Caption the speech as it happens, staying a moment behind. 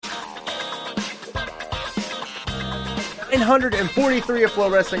943 of Flow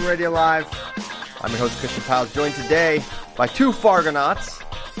Wrestling Radio Live. I'm your host, Christian Piles, joined today by two Fargonauts,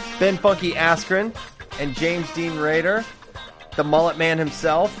 Ben Funky Askren and James Dean Rader, the mullet man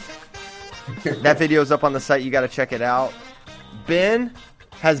himself. That video's up on the site. You got to check it out. Ben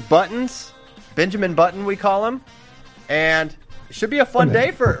has buttons, Benjamin Button we call him, and it should be a fun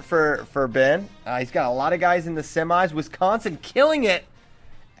day for Ben. He's got a lot of guys in the semis. Wisconsin killing it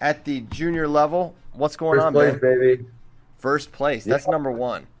at the junior level. What's going on, Ben? First place, baby. First place. That's number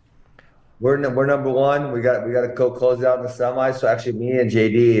one. We're number one. We got to go close out in the semis. So actually, me and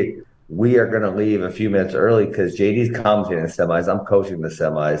JD, we are going to leave a few minutes early because JD's commentating the semis. I'm coaching the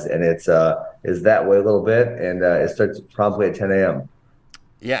semis, and it's that way a little bit, and it starts promptly at 10 a.m.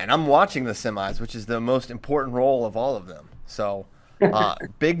 Yeah, and I'm watching the semis, which is the most important role of all of them. So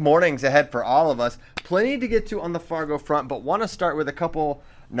big mornings ahead for all of us. Plenty to get to on the Fargo front, but want to start with a couple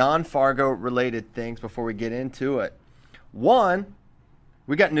non-Fargo related things before we get into it. One,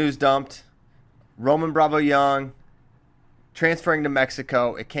 we got news dumped. Roman Bravo Young transferring to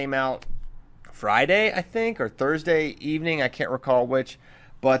Mexico. It came out Friday, I think, or Thursday evening. I can't recall which,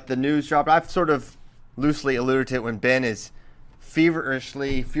 but the news dropped. I've sort of loosely alluded to it when Ben is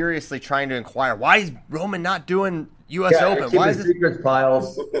furiously trying to inquire, why is Roman not doing U.S. Open? Why is it secrets,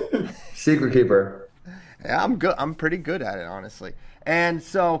 Piles? Secret keeper. Yeah, I'm good. I'm pretty good at it, honestly. And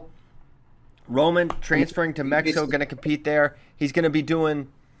so Roman transferring to Mexico, going to compete there. He's going to be doing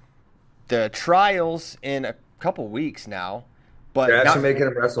the trials in a couple weeks now. But they're actually making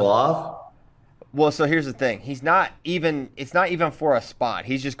him wrestle off? Well, so here's the thing. It's not even for a spot.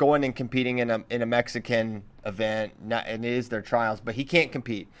 He's just going and competing in a Mexican event, and it is their trials, but he can't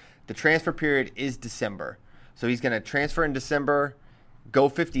compete. The transfer period is December. So he's going to transfer in December, go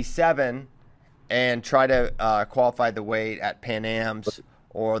 57, and try to qualify the weight at Pan Am's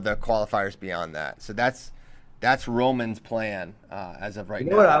or the qualifiers beyond that. So that's Roman's plan as of right now.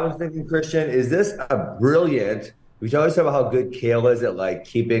 You know what I was thinking, Christian? Is this a brilliant – we always talk about how good Kale is at like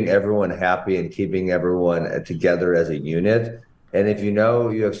keeping everyone happy and keeping everyone together as a unit. And if you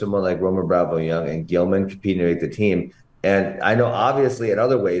have someone like Roman Bravo Young and Gilman competing to make the team, and I know obviously at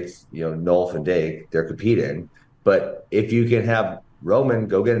other weights, Nolf and Dake, they're competing. But if you can have Roman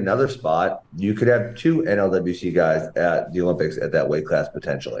go get another spot, you could have two NLWC guys at the Olympics at that weight class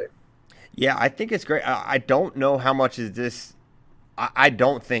potentially. Yeah, I think it's great. I don't know how much is this. I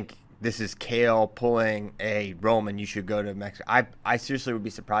don't think this is Kale pulling a Roman, you should go to Mexico. I seriously would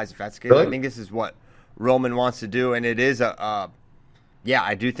be surprised if that's the case. Really? I think this is what Roman wants to do, and it is I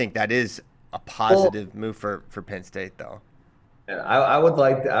do think that is a positive move for Penn State, though. And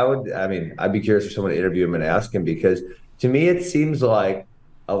I'd be curious for someone to interview him and ask him, because to me it seems like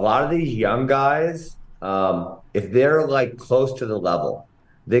a lot of these young guys, if they're like close to the level,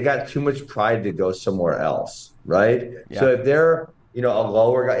 they got too much pride to go somewhere else, right? Yeah. So if they're a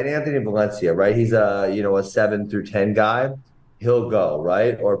lower guy, and Anthony Valencia, right? He's a 7 through 10 guy, he'll go,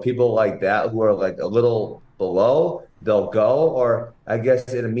 right? Or people like that who are like a little below, they'll go. Or I guess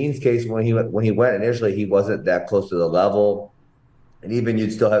in Amin's case, when he went initially, he wasn't that close to the level, and even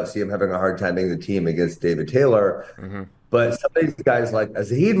you'd still see him having a hard time making the team against David Taylor. Mm-hmm. But some of these guys like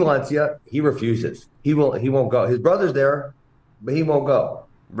Zahid Valencia, he refuses. He won't go. His brother's there, but he won't go.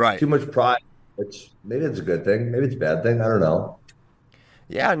 Right. Too much pride, which maybe it's a good thing, maybe it's a bad thing. I don't know.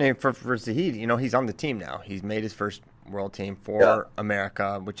 Yeah, I mean, for Zahid, he's on the team now. He's made his first world team for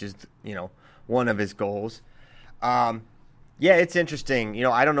America, which is, one of his goals. Yeah, it's interesting.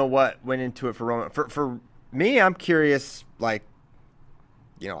 I don't know what went into it for Roman. For me, I'm curious, like,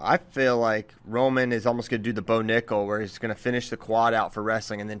 I feel like Roman is almost going to do the Bo Nickel, where he's going to finish the quad out for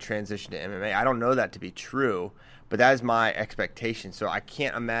wrestling and then transition to MMA. I don't know that to be true, but that is my expectation. So I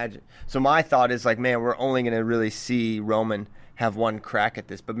can't imagine. So my thought is like, man, we're only going to really see Roman have one crack at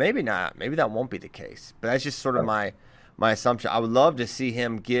this, but maybe not. Maybe that won't be the case. But that's just sort of my assumption. I would love to see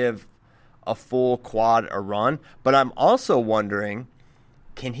him give a full quad a run, but I'm also wondering,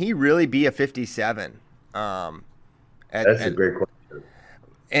 can he really be a 57? That's a great question.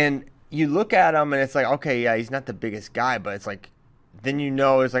 And you look at him, and it's like, okay, yeah, he's not the biggest guy, but it's like, then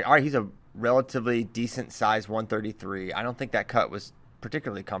it's like, all right, he's a relatively decent size 133. I don't think that cut was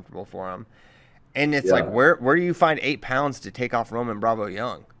particularly comfortable for him. And it's like, where do you find 8 pounds to take off Roman Bravo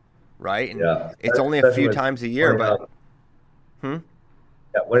Young, right? And it's only a few times a year, but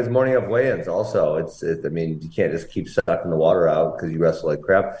when it's morning of weigh-ins, also, you can't just keep sucking the water out because you wrestle like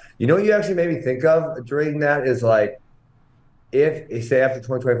crap. You know what you actually made me think of during that is like, if say after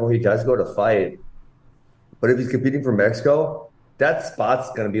 2024 he does go to fight, but if he's competing for Mexico, that spot's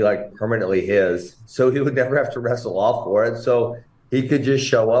going to be like permanently his, so he would never have to wrestle off for it. So he could just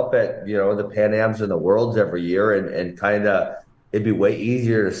show up at, the Pan Ams and the Worlds every year and kind of it'd be way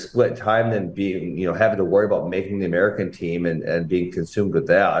easier to split time than being, having to worry about making the American team and being consumed with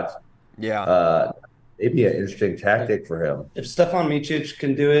that. Yeah. It'd be an interesting tactic for him. If Stefan Micic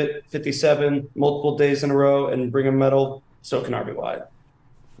can do it 57 multiple days in a row and bring a medal, so can RBY.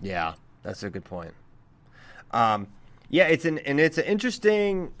 Yeah, that's a good point. Yeah, it's an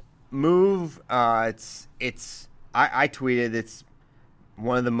interesting move. I tweeted it's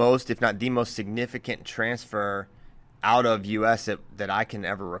one of the most, if not the most significant transfer out of U.S. that I can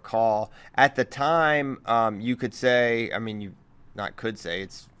ever recall. At the time, you could say, I mean, you not could say,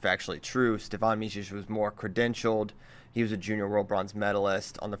 it's factually true. Stefan Micic was more credentialed. He was a junior world bronze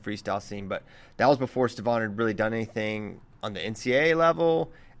medalist on the freestyle scene, but that was before Stefan had really done anything on the NCAA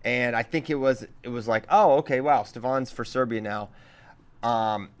level. And I think it was like, oh, okay, wow, Stefan's for Serbia now.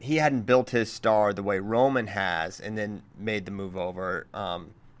 He hadn't built his star the way Roman has and then made the move over.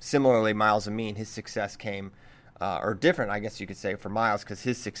 Similarly, Miles Amin, his success came, or different, I guess you could say, for Miles because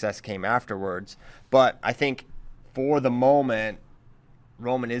his success came afterwards. But I think for the moment,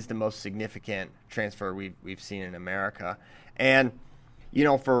 Roman is the most significant transfer we've seen in America. And,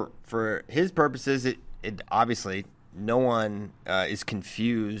 for his purposes, it obviously no one is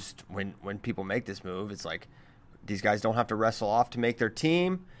confused when people make this move. It's like these guys don't have to wrestle off to make their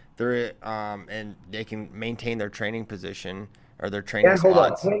team. They're and they can maintain their training position or their training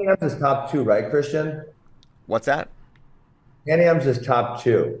spots. Hold on. Pan Am's is top 2, right, Christian? What's that? Pan Am's is top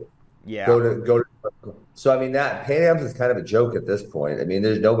 2. Yeah. Go to. So I mean that Pan Am's is kind of a joke at this point. I mean,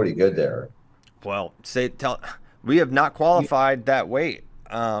 there's nobody good there. Well, we have not qualified that weight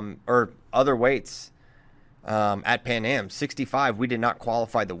or other weights at Pan Am. 65, we did not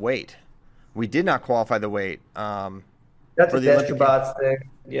qualify the weight. We did not qualify the weight. That's for the Escobots thing.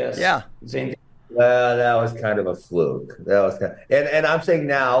 Yes. Yeah. That was kind of a fluke. That was and I'm saying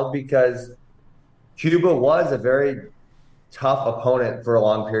now because Cuba was a very tough opponent for a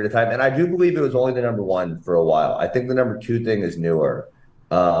long period of time, and I do believe it was only the number 1 for a while. I think the number 2 thing is newer,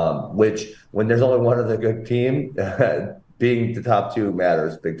 which when there's only one other good team, being the top 2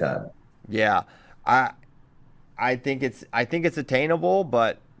 matters big time. Yeah, I think it's attainable,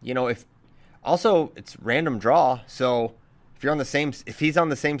 but if also it's random draw, so if he's on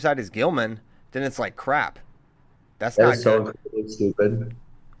the same side as Gilman, then it's like crap. That's not so good. Stupid.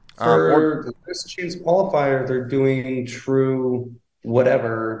 For this Chains qualifier, they're doing true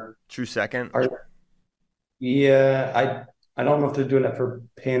whatever. True second. Yeah, I don't know if they're doing it for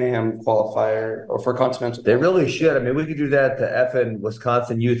Pan Am qualifier or for Continental. They really should. I mean, we could do that at the effing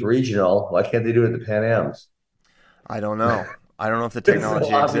Wisconsin Youth Regional. Why can't they do it at the Pan Ams? I don't know. I don't know if the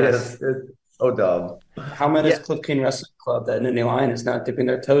technology exists. It's so dumb. How mad is Cliff King Wrestling Club that Nittany Lion is not dipping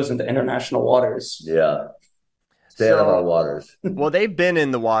their toes into international waters? Yeah. Stay out of our waters. Well, they've been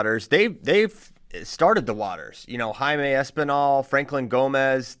in the waters. They've started the waters. Jaime Espinal, Franklin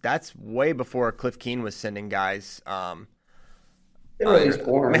Gomez. That's way before Cliff Keen was sending guys. Born. I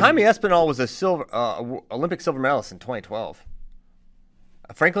mean, Jaime Espinal was a Olympic silver medalist in 2012.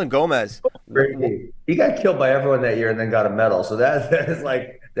 Franklin Gomez. He got killed by everyone that year and then got a medal. So that is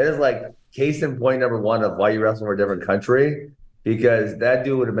like case in point number 1 of why you wrestle for a different country, because that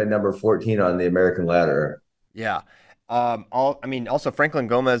dude would have been number 14 on the American ladder. Yeah. Also Franklin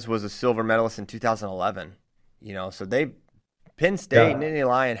Gomez was a silver medalist in 2011. So Penn State, Nittany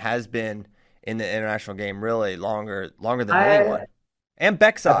Lion has been in the international game really longer than anyone. And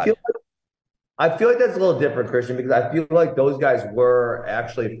Beckside. I feel like that's a little different, Christian, because I feel like those guys were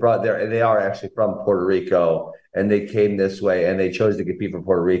actually from there, and they are actually from Puerto Rico, and they came this way, and they chose to compete for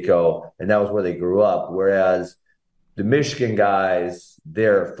Puerto Rico, and that was where they grew up. Whereas the Michigan guys,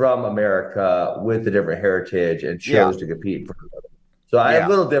 they're from America with a different heritage and chose to compete for them. So I'm a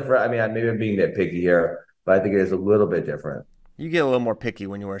little different. I mean, maybe I'm being nitpicky here, but I think it is a little bit different. You get a little more picky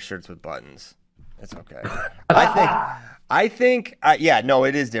when you wear shirts with buttons. It's okay. I think, no,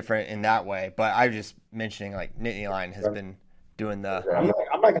 it is different in that way. But I'm just mentioning, like, Nittany Lion has been doing the. I'm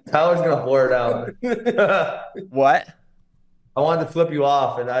not. Tyler's gonna blur it out. What? I wanted to flip you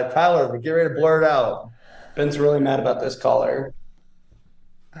off, and Tyler, get ready to blur it out. Ben's really mad about this collar.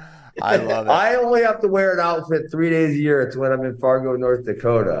 I love it. I only have to wear an outfit 3 days a year. It's when I'm in Fargo, North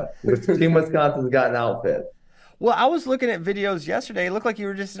Dakota. Team Wisconsin's got an outfit. Well, I was looking at videos yesterday. It looked like you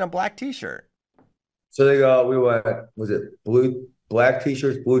were just in a black T-shirt. So we went, was it black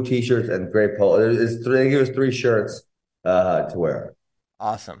T-shirts, blue T-shirts, and gray polo. I think it was 3 shirts to wear.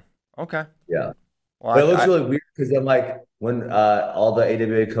 Awesome. Okay. Yeah. Well, but it looks really weird because then, like, when all the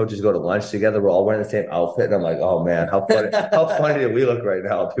AWA coaches go to lunch together, we're all wearing the same outfit, and I'm like, oh man, how funny do we look right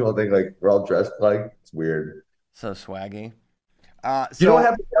now? People think like we're all dressed like it's weird. So swaggy. You know what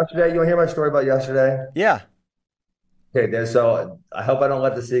happened yesterday? You want to hear my story about yesterday? Yeah. Okay, so I hope I don't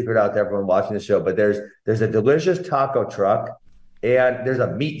let the secret out to everyone watching the show, but there's a delicious taco truck and there's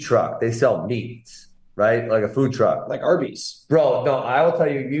a meat truck. They sell meats, right? Like a food truck. Like Arby's. Bro, no, I will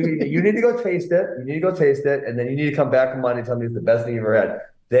tell you, you need to go taste it. You need to go taste it, and then you need to come back on Monday and tell me it's the best thing you've ever had.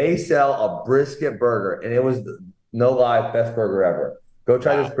 They sell a brisket burger, and it was, no lie, best burger ever. Go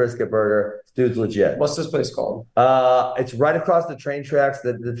try this brisket burger. This dude's legit. What's this place called? It's right across the train tracks.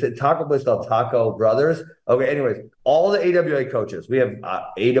 The taco place called Taco Brothers. Okay, anyways, all the AWA coaches, we have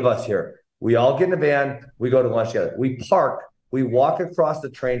 8 of us here. We all get in a van. We go to lunch together. We park. We walk across the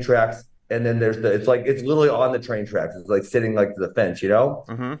train tracks, and then it's literally on the train tracks. It's like sitting like to the fence, you know?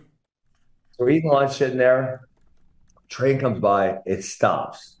 Mm-hmm. So we're eating lunch, sitting there. Train comes by. It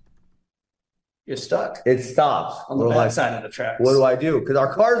stops. You're stuck. It stops. On the back side of the tracks. What do I do? Because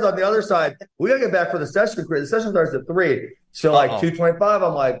our car's on the other side. We got to get back for the session. The session starts at 3. So like 2:25,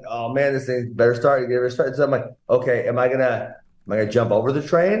 I'm like, oh man, this thing better start. So I'm like, okay, am I gonna jump over the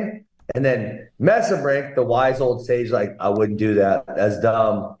train? And then Messerbrink, the wise old sage, like, I wouldn't do that. That's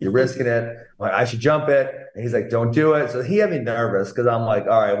dumb. You're risking it. I'm like, I should jump it. And he's like, don't do it. So he had me nervous because I'm like,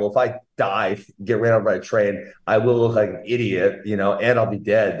 all right, well, if I die, get ran over by a train, I will look like an idiot, and I'll be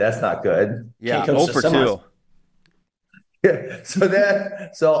dead. That's not good. Yeah, 0 for 2. Yeah.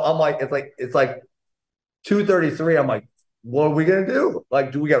 So I'm like, it's like 2:33. I'm like, what are we gonna do?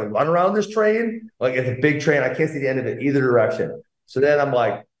 Like, do we gotta run around this train? Like, it's a big train. I can't see the end of it either direction. So then I'm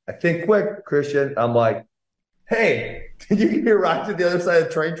like, I think quick, Christian. I'm like, hey, can you give me a ride to the other side of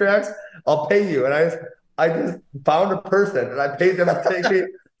the train tracks? I'll pay you. And I just found a person and I paid them to take me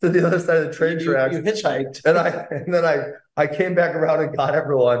to the other side of the train tracks. You hitchhiked. And then I came back around and got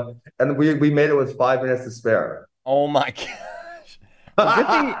everyone. And we made it with 5 minutes to spare. Oh my gosh.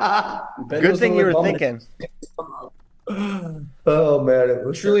 Well, good thing you were thinking. Oh man, it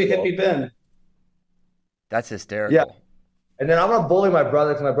was truly hippie Ben. That's hysterical. Yeah. And then I'm going to bully my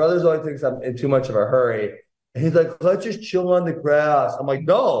brother because my brother's always thinks I'm in too much of a hurry. And he's like, let's just chill on the grass. I'm like,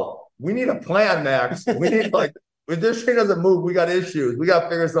 no, we need a plan, Max. We need if this train doesn't move, we got issues. We got to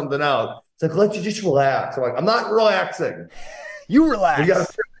figure something out. It's like, let's just relax. I'm like, I'm not relaxing. You relax.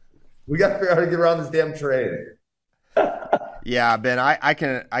 We got to figure out how to get around this damn train. Yeah, Ben, I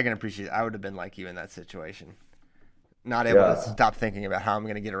can appreciate it. I would have been like you in that situation. Not able to stop thinking about how I'm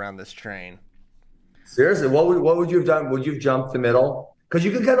going to get around this train. Seriously, what would you have done? Would you have jumped the middle? Because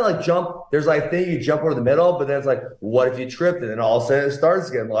you can kind of like jump. There's like a thing you jump over the middle, but then it's like, what if you tripped and then all of a sudden it starts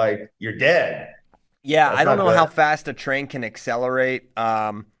again? Like, you're dead. Yeah, I don't know how fast a train can accelerate.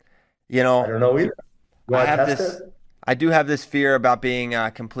 I don't know either. I do have this fear about being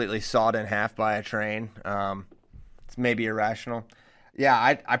completely sawed in half by a train. It's maybe irrational. Yeah,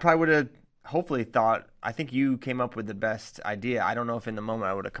 I probably would have hopefully thought. I think you came up with the best idea. I don't know if in the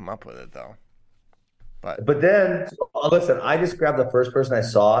moment I would have come up with it though. But then, listen, I just grabbed the first person I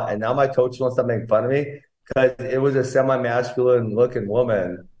saw, and now my coach wants to make fun of me because it was a semi-masculine looking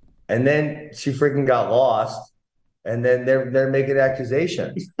woman, and then she freaking got lost, and then they're making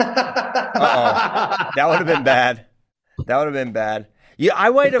accusations. That would have been bad. That would have been bad. Yeah,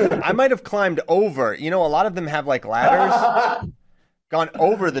 I might have climbed over. A lot of them have like ladders, gone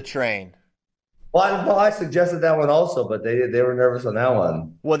over the train. Well, I suggested that one also, but they were nervous on that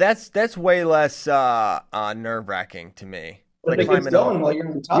one. Well, that's way less nerve-wracking to me. Like climbing over while you're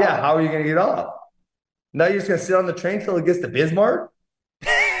on top. Yeah, how are you going to get off? Now you're just going to sit on the train till it gets to Bismarck?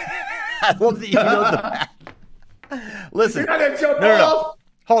 I love that you know the Listen, you're not going to jump off? No.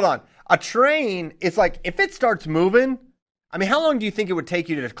 Hold on. A train, it's like if it starts moving, I mean, how long do you think it would take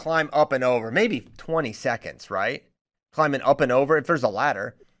you to climb up and over? Maybe 20 seconds, right? Climbing up and over if there's a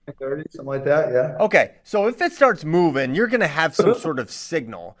ladder. 30, something like that, yeah. Okay, so if it starts moving, you're going to have some sort of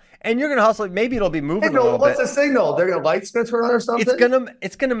signal, and you're going to hustle. Maybe it'll be moving a little what's bit. What's the signal? Lights going to turn on or something?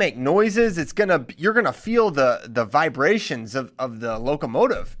 It's gonna make noises. You're gonna feel the vibrations of the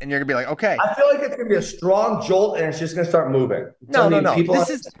locomotive, and you're gonna be like, okay. I feel like it's gonna be a strong jolt, and it's just gonna start moving. No. This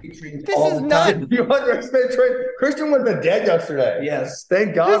is not. You underestimate train. Christian would have been dead yesterday. Yes,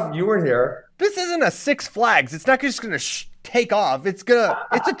 thank God you were here. This isn't a Six Flags. It's not just gonna take off. It's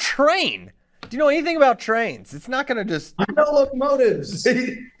a train. Do you know anything about trains? It's not going to just... You know locomotives.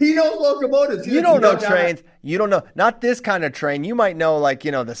 He knows locomotives. You don't know trains. You don't know. Not this kind of train. You might know,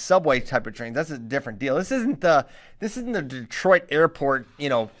 the subway type of trains. That's a different deal. This isn't the Detroit airport,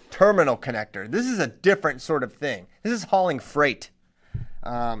 terminal connector. This is a different sort of thing. This is hauling freight.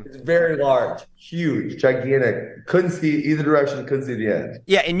 It's very large, huge, gigantic. Couldn't see either direction. Couldn't see the end.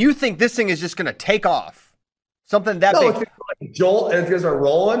 Yeah, and you think this thing is just going to take off? Something that big. jolt and it's gonna start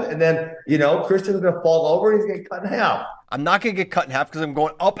rolling, and then Christian's gonna fall over and he's gonna cut in half. I'm not gonna get cut in half because I'm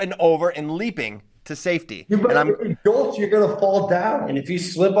going up and over and leaping to safety. If you jolt, you're gonna fall down. And if you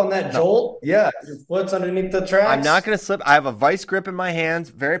slip on that jolt, yes, your foot's underneath the tracks. I'm not gonna slip. I have a vice grip in my hands,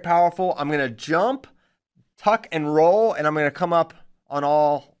 very powerful. I'm gonna jump, tuck and roll, and I'm gonna come up on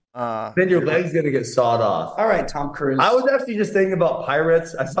all. Then your leg's gonna get sawed off. All right, Tom Cruise. I was actually just thinking about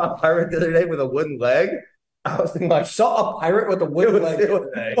pirates. I saw a pirate the other day with a wooden leg. I was thinking like, saw a pirate with a wooden leg.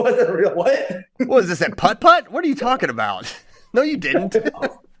 It wasn't real. What? What is this at putt-putt? What are you talking about? No, you didn't. It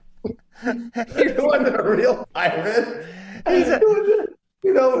wasn't a real pirate.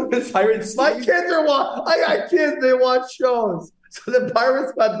 This pirates. My kids are I got kids. They watch shows. So the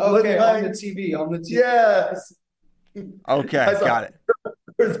pirates got the wooden leg. On the TV. Yes. Okay, got it.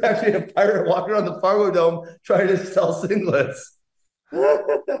 There's actually a pirate walking around the Fargo Dome trying to sell singlets.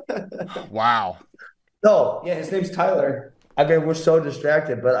 Wow. No. Yeah, his name's Tyler. I mean, we're so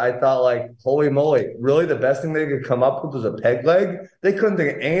distracted, but I thought, like, holy moly, really the best thing they could come up with was a peg leg? They couldn't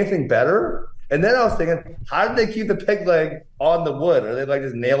think of anything better. And then I was thinking, how did they keep the peg leg on the wood? Are they like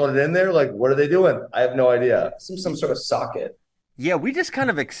just nailing it in there? Like, what are they doing? I have no idea. Some sort of socket. Yeah, we just kind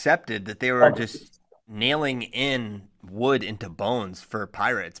of accepted that they were just nailing in wood into bones for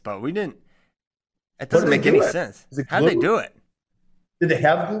pirates, but we didn't. It doesn't make any sense. How'd they do it? Did they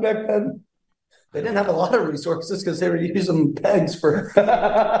have glue back then? They didn't have a lot of resources because they were using pegs for.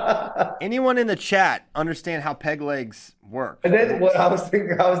 Anyone in the chat understand how peg legs work? And then what I was thinking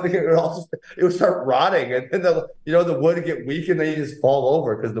it would start rotting, and then the wood would get weak, and then you just fall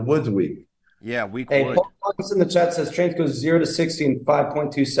over because the wood's weak. Yeah, weak wood. Paul in the chat says trains goes 0 to 60 in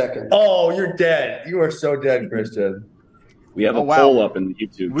 5.2 seconds. Oh, you're dead. You are so dead, Christian. We have a poll up in the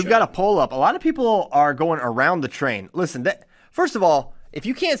YouTube. We've got a poll up. A lot of people are going around the train. Listen, first of all, if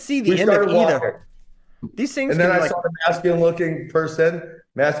you can't see the end of either, these things. And then I saw the masculine-looking person,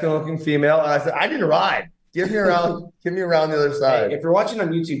 masculine-looking female, and I said, "I didn't ride. Give me around. Give me around the other side." Hey, if you're watching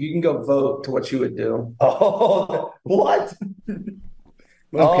on YouTube, you can go vote to what you would do. Oh, what?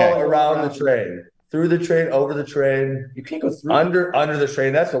 Okay, around the train, through the train, over the train. You can't go through under the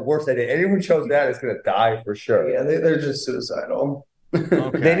train. That's the worst idea. Anyone who chose that is going to die for sure. Yeah, they're just suicidal.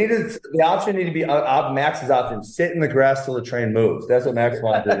 Okay. The option needed to be Max's option: sit in the grass till the train moves. That's what Max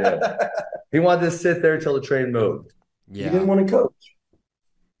wanted to do. He wanted to sit there till the train moved. Yeah, he didn't want to coach.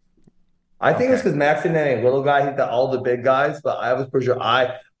 I think it's because Max didn't have any little guy. He got all the big guys, but I was pretty sure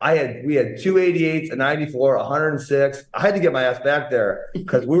we had 288s, a 94, 106. I had to get my ass back there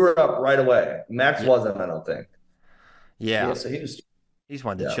because we were up right away. Max wasn't, I don't think. Yeah. So he just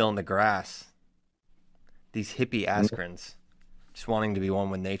wanted to chill in the grass. These hippie Askrens. Just wanting to be one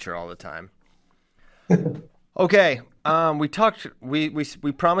with nature all the time. Okay, we talked. We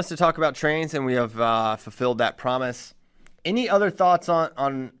promised to talk about trains, and we have fulfilled that promise. Any other thoughts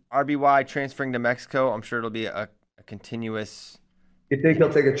on RBY transferring to Mexico? I'm sure it'll be a continuous. You think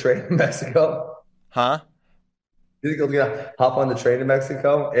he'll take a train to Mexico? Huh? You think he'll gonna hop on the train to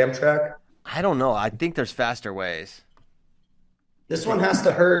Mexico, Amtrak? I don't know. I think there's faster ways. This one has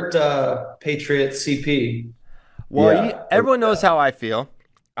to hurt Patriot CP. Well, everyone knows how I feel.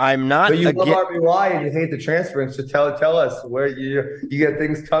 I'm not. But you love RBY and you hate the transferring. So tell us where you get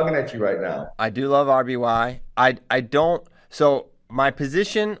things tugging at you right now. I do love RBY. I don't. So my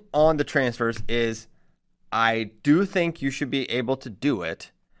position on the transfers is, I do think you should be able to do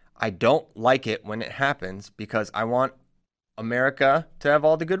it. I don't like it when it happens because I want America to have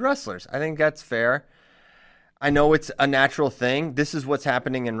all the good wrestlers. I think that's fair. I know it's a natural thing. This is what's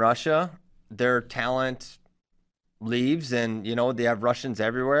happening in Russia. Their talent leaves, and they have Russians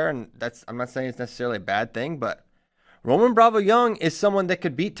everywhere, and I'm not saying it's necessarily a bad thing, but Roman Bravo Young is someone that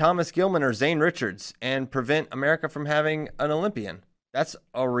could beat Thomas Gilman or Zane Richards and prevent America from having an Olympian. That's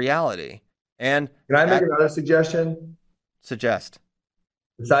a reality. And can I make another suggestion? Suggest.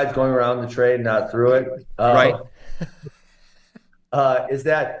 Besides going around the train, not through it, right? Is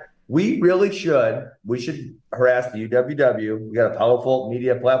that we really should harass the UWW. We got a powerful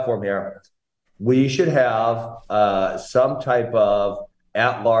media platform here. We should have some type of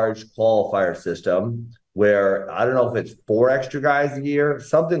at-large qualifier system where, I don't know if it's 4 extra guys a year,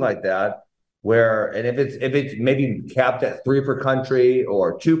 something like that. And if it's maybe capped at 3 per country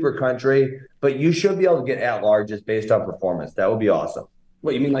or 2 per country, but you should be able to get at-larges based on performance. That would be awesome.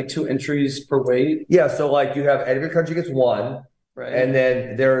 What, you mean like 2 entries per weight? Yeah, so like you have every country gets 1. Right. And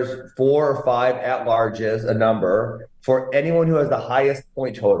then there's 4 or 5 at-larges, a number, for anyone who has the highest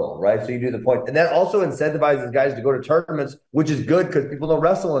point total, right? So you do the point. And that also incentivizes guys to go to tournaments, which is good because people don't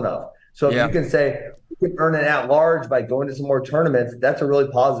wrestle enough. So if you can say you can earn an at-large by going to some more tournaments, that's a really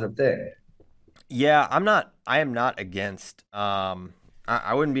positive thing. Yeah, I am not against.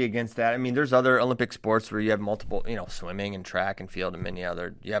 I wouldn't be against that. I mean, there's other Olympic sports where you have multiple, swimming and track and field and many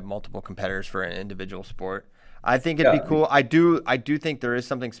other. You have multiple competitors for an individual sport. I think it'd be cool. I do think there is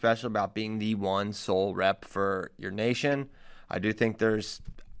something special about being the one sole rep for your nation. I do think there's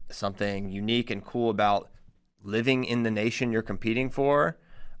something unique and cool about living in the nation you're competing for.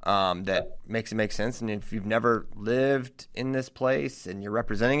 That makes it make sense. And if you've never lived in this place and you're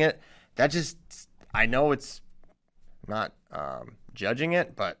representing it, I know it's not judging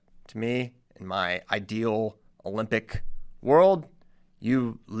it, but to me, in my ideal Olympic world,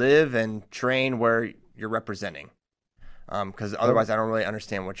 you live and train where you're representing. Because otherwise, I don't really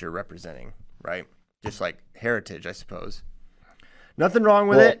understand what you're representing, right? Just like heritage, I suppose. Nothing wrong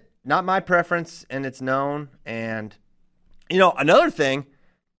with it. Not my preference, and it's known. And, another thing,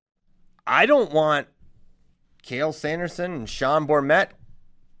 I don't want Cael Sanderson and Sean Bourmet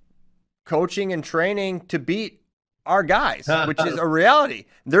coaching and training to beat our guys, which is a reality.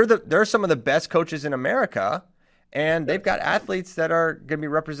 They're some of the best coaches in America, and they've got athletes that are going to be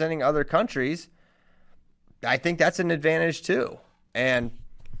representing other countries. I think that's an advantage too. And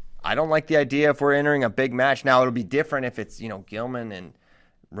I don't like the idea if we're entering a big match. Now, it'll be different if it's, Gilman and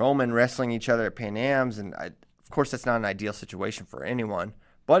Roman wrestling each other at Pan Am's. And of course, that's not an ideal situation for anyone,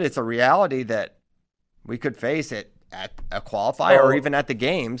 but it's a reality that we could face it at a qualifier or even at the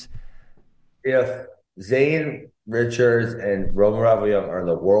games. If Zane Richards and Roman Rafael are in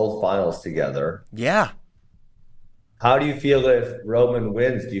the world finals together. Yeah. How do you feel if Roman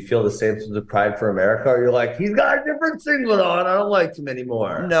wins? Do you feel the same sense of pride for America? Or you're like, he's got a different singlet on. I don't like him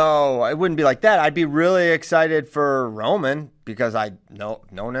anymore. No, it wouldn't be like that. I'd be really excited for Roman because I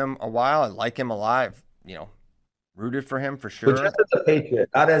known him a while. I like him alive. Rooted for him for sure. But just as a patriot,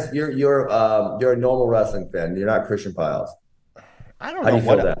 not as you're a normal wrestling fan. You're not Christian Piles. I don't know. How do you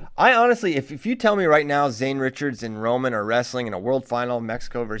feel that? I honestly, if you tell me right now, Zane Richards and Roman are wrestling in a world final,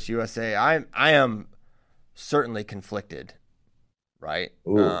 Mexico versus USA, I am certainly conflicted, right?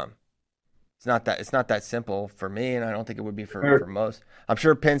 It's not that simple for me, and I don't think it would be for most. I'm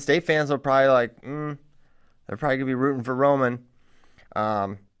sure Penn State fans will probably they're probably gonna be rooting for Roman.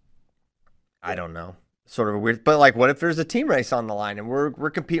 I don't know, sort of a weird, but what if there's a team race on the line and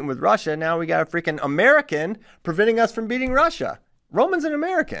we're competing with Russia? Now we got a freaking American preventing us from beating Russia. Roman's an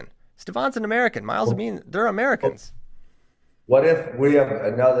American. Stefan's an American. Miles Amin, they're Americans. What if we have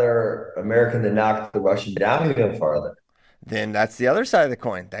another American that knocked the Russian down even farther? Then that's the other side of the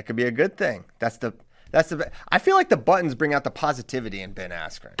coin. That could be a good thing. I feel like the buttons bring out the positivity in Ben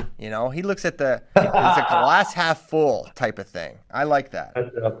Askren. He looks at it's a glass half full type of thing. I like that.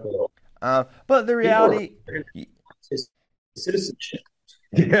 But the reality, citizenship.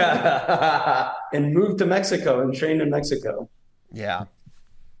 Yeah. And move to Mexico and train in Mexico. Yeah.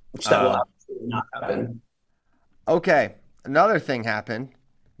 Which that will absolutely not happen. Okay. Another thing happened.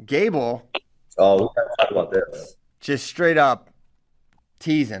 Gable. Oh, we gotta talk about this. Just straight up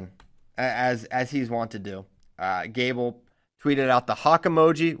teasing, as he's wont to do. Gable tweeted out the hawk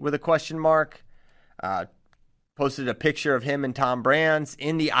emoji with a question mark. Posted a picture of him and Tom Brands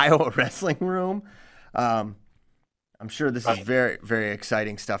in the Iowa wrestling room. I'm sure this is very, very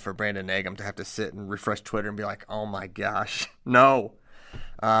exciting stuff for Brandon Nagum to have to sit and refresh Twitter and be like, "Oh my gosh, no!"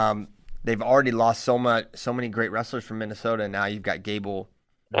 They've already lost so many great wrestlers from Minnesota, and now you've got Gable.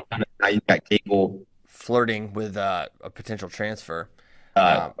 Flirting with a potential transfer.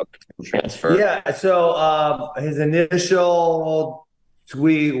 Yeah. So his initial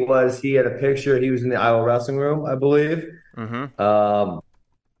tweet was he had a picture. He was in the Iowa wrestling room, I believe. Mm-hmm.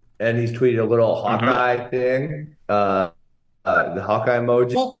 And he's tweeted a little Hawkeye thing, the Hawkeye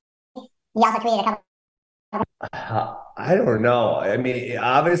emoji. He also tweeted a couple. I don't know. I mean,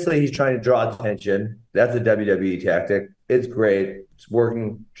 obviously he's trying to draw attention. That's a WWE tactic. It's great. It's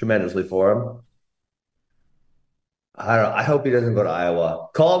working tremendously for him. I don't know. I hope he doesn't go to Iowa.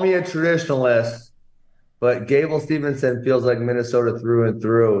 Call me a traditionalist, but Gable Stevenson feels like Minnesota through and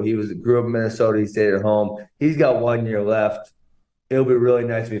through. He grew up in Minnesota. He stayed at home. He's got 1 year left. It'll be really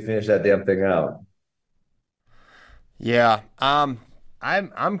nice if we finish that damn thing out. Yeah.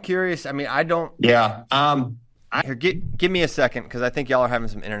 I'm curious. I mean, I don't. Yeah. Here, give me a second because I think y'all are having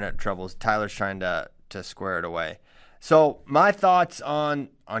some internet troubles. Tyler's trying to square it away. So my thoughts on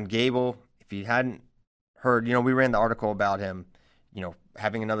Gable, if you hadn't heard, we ran the article about him,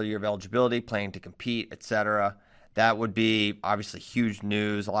 having another year of eligibility, planning to compete, etc. That would be obviously huge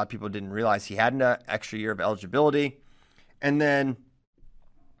news. A lot of people didn't realize he had an extra year of eligibility. And then,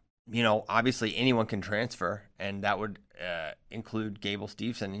 obviously anyone can transfer, and that would include Gable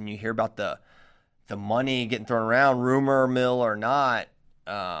Stevenson. And you hear about the money getting thrown around, rumor mill or not.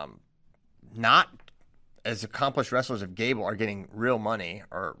 not as accomplished wrestlers of Gable are getting real money,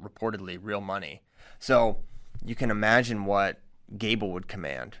 or reportedly real money. So you can imagine what Gable would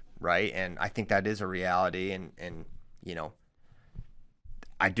command, right? And I think that is a reality. And you know,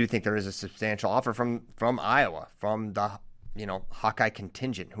 I do think there is a substantial offer from Iowa, from the, you know, Hawkeye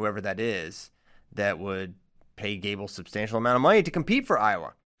contingent, whoever that is, that would pay Gable a substantial amount of money to compete for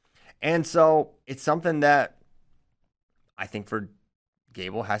Iowa. And so it's something that I think for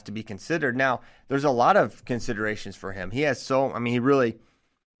Gable has to be considered. Now, there's a lot of considerations for him. He really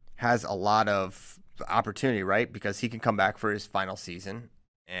has a lot of opportunity, right? Because he can come back for his final season,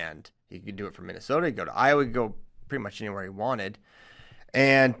 and he could do it for Minnesota. He could go to Iowa, he could go pretty much anywhere he wanted,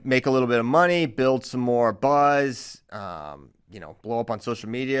 and make a little bit of money, build some more buzz, blow up on social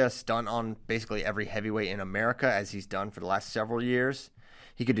media, stunt on basically every heavyweight in America, as he's done for the last several years.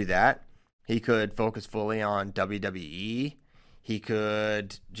 He could do that. He could focus fully on WWE. He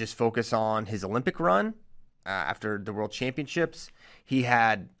could just focus on his Olympic run after the World Championships. He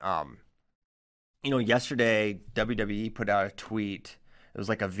had, yesterday WWE put out a tweet. It was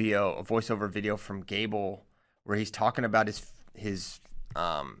like a voiceover video from Gable, where he's talking about his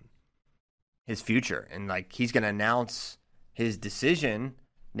future, and like he's going to announce his decision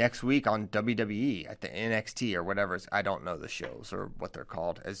next week on WWE at the NXT or whatever. I don't know the shows or what they're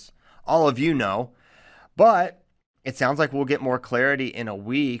called, as all of you know, but it sounds like we'll get more clarity in a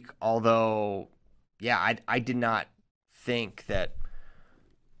week. Although, yeah, I did not think that,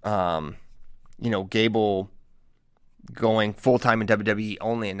 Gable going full-time in WWE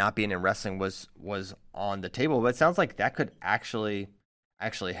only and not being in wrestling was on the table. But it sounds like that could actually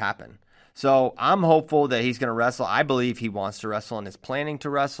happen. So I'm hopeful that he's going to wrestle. I believe he wants to wrestle and is planning to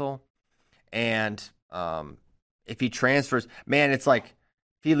wrestle. And if he transfers, man, it's like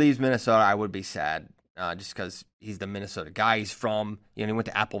if he leaves Minnesota, I would be sad just because he's the Minnesota guy. He's from, he went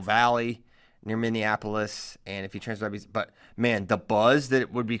to Apple Valley near Minneapolis. And if he transfers, but man, the buzz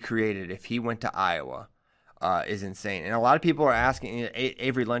that would be created if he went to Iowa is insane. And a lot of people are asking,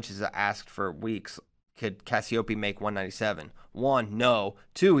 Avery Lynch has asked for weeks, could Cassiope make 197? 1, no.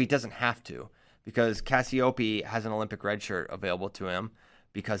 2, he doesn't have to, because Cassiope has an Olympic red shirt available to him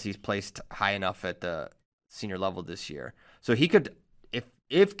because he's placed high enough at the senior level this year. So he could,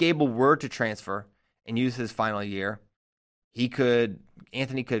 if Gable were to transfer and use his final year,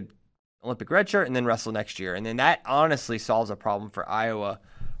 Anthony could Olympic red shirt and then wrestle next year. And then that honestly solves a problem for Iowa,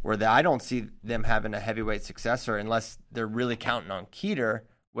 where I don't see them having a heavyweight successor unless they're really counting on Keeter,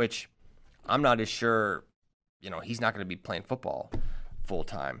 which I'm not as sure, he's not going to be playing football full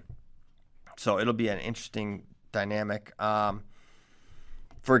time. So it'll be an interesting dynamic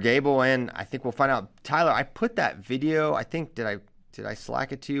for Gable, and I think we'll find out. Tyler, I put that video. I think did I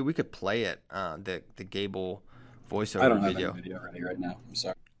Slack it to you? We could play it. The Gable voiceover video. I don't have any video ready right now. I'm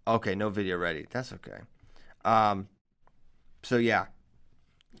sorry. Okay, no video ready. That's okay. So yeah,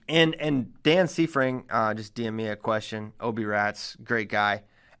 and Dan Seifring just DM'd me a question. Obi Rats, great guy,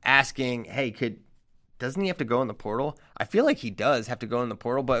 asking, hey, doesn't he have to go in the portal? I feel like he does have to go in the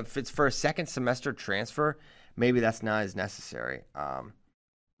portal, but if it's for a second semester transfer, maybe that's not as necessary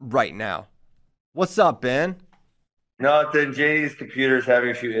right now. What's up, Ben? Nothing. JD's computer's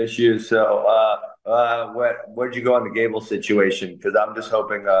having a few issues. So, where'd you go on the Gable situation? Because I'm just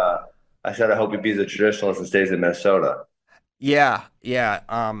hoping. I hope he beats a traditionalist and stays in Minnesota. Yeah.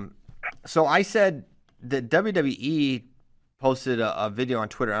 So I said that WWE posted a video on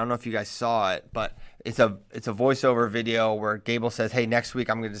Twitter. I don't know if you guys saw it, but it's a voiceover video where Gable says, hey, next week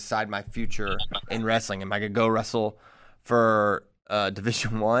I'm going to decide my future in wrestling. Am I going to go wrestle for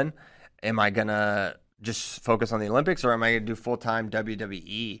Division I? Am I going to just focus on the Olympics, or am I going to do full-time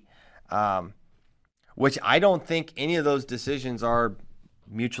WWE? Which I don't think any of those decisions are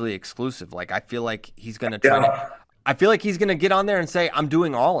mutually exclusive. Like, I feel like he's going to I feel like he's going to get on there and say, I'm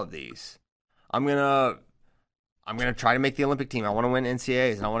doing all of these. I'm going to try to make the Olympic team. I want to win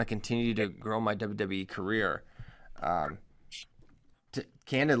NCAAs, and I want to continue to grow my WWE career.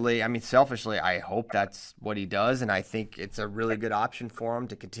 Candidly, selfishly, I hope that's what he does, and I think it's a really good option for him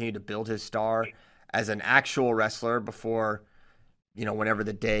to continue to build his star as an actual wrestler before, whenever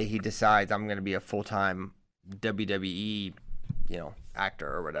the day he decides I'm going to be a full-time WWE, actor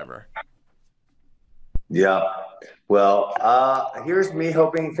or whatever. Yeah. Well, here's me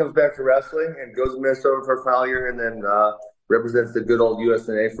hoping he comes back to wrestling and goes to Minnesota for a final year, and then represents the good old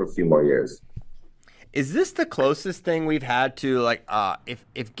USNA for a few more years. Is this the closest thing we've had to, like,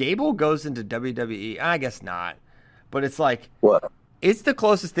 if Gable goes into WWE? I guess not, but it's like, what? It's the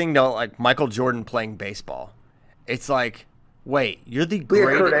closest thing to, like, Michael Jordan playing baseball. It's like, wait, you're the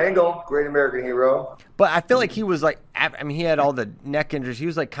great Kurt Angle, great American hero. But I feel like he was like, he had all the neck injuries. He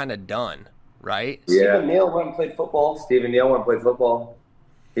was like kind of done. right? Yeah. Stephen Neal went and played football. Stephen Neal went and played football.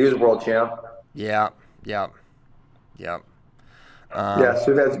 He was a world champ. Yeah.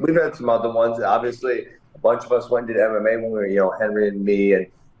 So we've had some other ones. Obviously, a bunch of us went and did MMA when we were, Henry and me and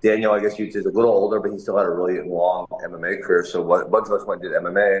Daniel. I guess he's a little older, but he still had a really long MMA career. So a bunch of us went and did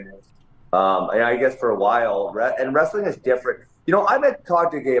MMA. And I guess for a while, and wrestling is different. I met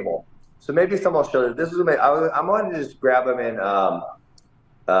Todd DeGable, so maybe someone will show you. This is I wanted to just grab him in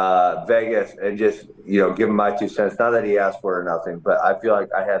Vegas and just give him my 2 cents. Not that he asked for it or nothing, but I feel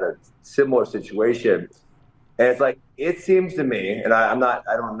like I had a similar situation. And it's like, it seems to me, and I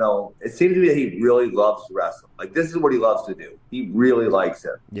don't know, it seems to me that he really loves to wrestle. Like, this is what he loves to do. He really likes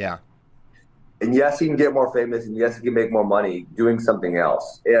it. Yeah. And yes, he can get more famous, and yes, he can make more money doing something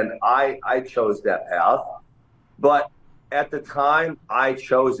else. And I chose that path. But at the time I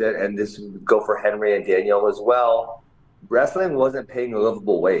chose it, and this would go for Henry and Daniel as well, wrestling wasn't paying a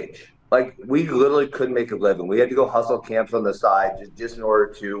livable wage. Like, we literally couldn't make a living. We had to go hustle camps on the side just in order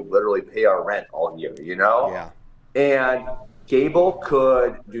to literally pay our rent all year, Yeah. And Gable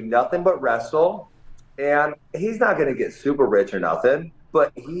could do nothing but wrestle, and he's not going to get super rich or nothing,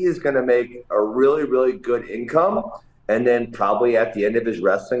 but he is going to make a really, really good income. And then probably at the end of his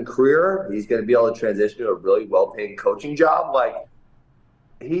wrestling career, he's going to be able to transition to a really well-paying coaching job. Like,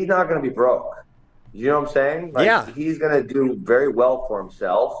 he's not going to be broke. You know what I'm saying? Like, yeah. He's going to do very well for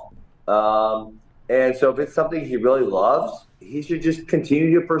himself. And so if it's something he really loves, he should just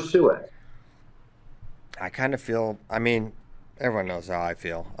continue to pursue it. I kind of feel, everyone knows how I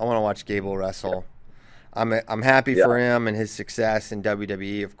feel. I want to watch Gable wrestle. I'm happy for him and his success in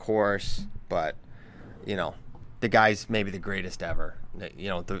WWE, of course, but, the guy's maybe the greatest ever.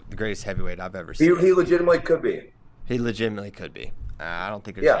 The greatest heavyweight I've ever seen. He legitimately could be. He legitimately could be. I don't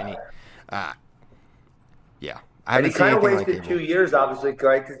think there's any. I and he kind of wasted 2 years, obviously,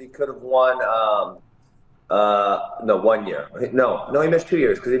 right? Because he could have won. 1 year. No, he missed 2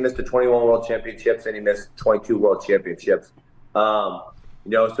 years because he missed the 21 World Championships and he missed 22 World Championships. So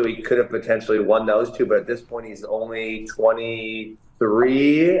he could have potentially won those two, but at this point he's only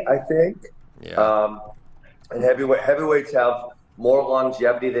 23, I think. Yeah. And heavyweights have more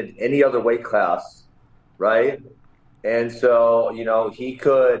longevity than any other weight class, right? And so, he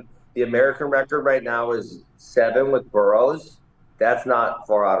could. The American record right now is 7 with Burroughs. That's not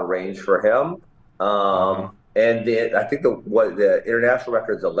far out of range for him. And I think the international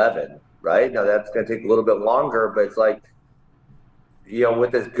record is 11, right? Now that's going to take a little bit longer, but it's like,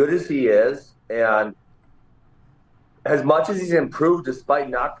 with as good as he is, and as much as he's improved despite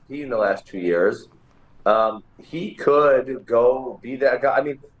not competing the last 2 years, he could go be that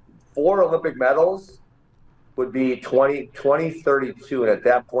guy. 4 Olympic medals would be 2032, and at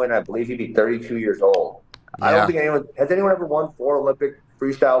that point, I believe he'd be 32 years old. Yeah. I don't think has anyone ever won 4 Olympic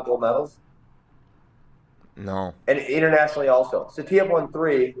freestyle gold medals? No. And internationally also. Satia won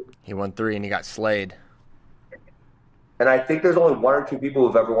 3. He won 3 and he got slayed. And I think there's only 1 or 2 people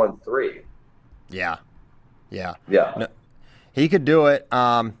who've ever won 3. Yeah. No, he could do it.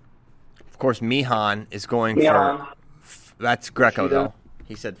 Of course, Mihan is going for. That's Greco though.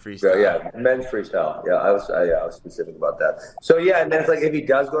 He said freestyle. Yeah, men's freestyle. Yeah, I was specific about that. So and then it's like, if he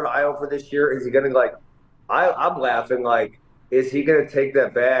does go to Iowa for this year, is he going to I'm laughing is he going to take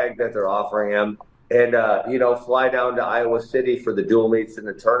that bag that they're offering him and fly down to Iowa City for the dual meets and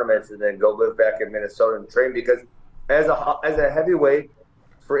the tournaments, and then go live back in Minnesota and train? Because as a heavyweight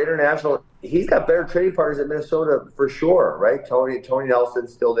for international, he's got better training partners in Minnesota for sure, right? Tony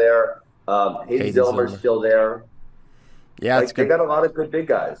Nelson's still there. Hayden Zilmer's still there. Yeah, they got a lot of good big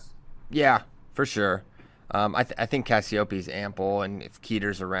guys. Yeah, for sure. I think Cassioppi's ample, and if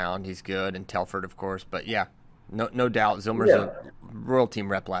Keeter's around, he's good, and Telford, of course. But yeah, no doubt, Zilmer's a Royal Team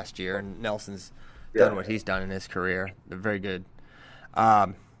rep last year, and Nelson's done what he's done in his career. They're very good.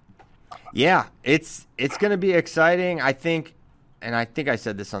 It's going to be exciting. I think I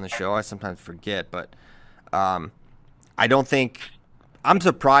said this on the show. I sometimes forget, but I don't think I'm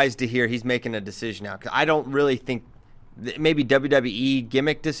surprised to hear he's making a decision now, because I don't really think. Maybe WWE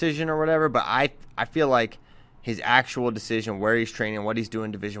gimmick decision or whatever, but I feel like his actual decision, where he's training, what he's doing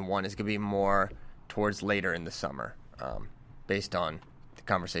in Division I, is going to be more towards later in the summer, based on the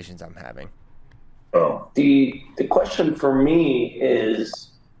conversations I'm having. The question for me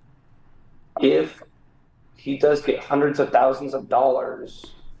is, if he does get hundreds of thousands of dollars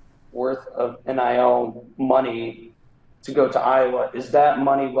worth of NIL money to go to Iowa, is that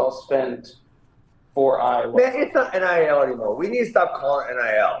money well spent for Iowa? Man, it's not NIL anymore. We need to stop calling it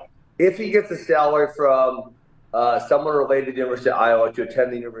NIL. If he gets a salary from someone related to the University of Iowa to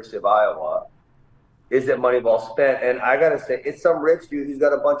attend the University of Iowa, is it money well spent? And I gotta say, it's some rich dude who's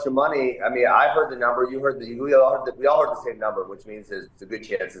got a bunch of money. I mean, I heard the number, you heard we all heard the same number, which means it's a good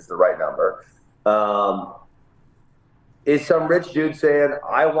chance it's the right number. Is some rich dude saying,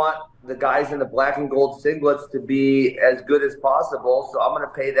 I want the guys in the black and gold singlets to be as good as possible, so I'm going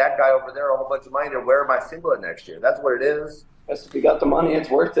to pay that guy over there a whole bunch of money to wear my singlet next year. That's what it is. Yes, if you got the money, it's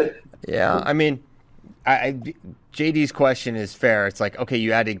worth it. Yeah, I mean, JD's question is fair. It's like, okay,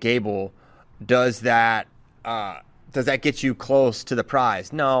 you added Gable. Does that get you close to the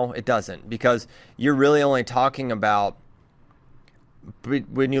prize? No, it doesn't, because you're really only talking about,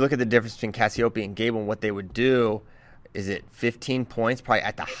 when you look at the difference between Cassiope and Gable and what they would do, is it 15 points probably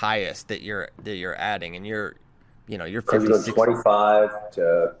at the highest that you're adding, and you're 50, 25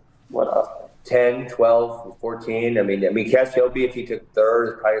 to what, 10, 12, 14. I mean Cassiope, if he took third,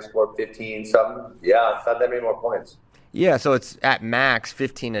 is probably scored 15 something. Yeah, it's not that many more points. Yeah, so it's at max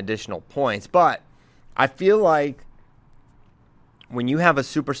 15 additional points. But I feel like when you have a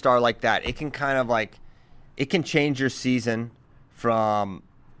superstar like that, it can kind of like, it can change your season from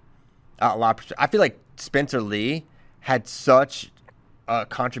a lot. I feel like Spencer Lee had such a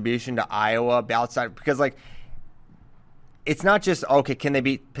contribution to Iowa outside, because like, it's not just, okay, can they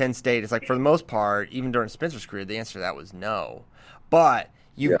beat Penn State? It's like, for the most part, even during Spencer's career, the answer to that was no. But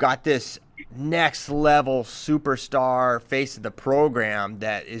you've got this next level superstar face of the program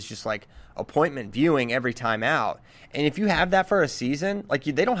that is just like appointment viewing every time out. And if you have that for a season, like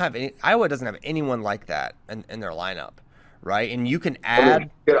they don't have any, Iowa doesn't have anyone like that in their lineup, right? And you can add.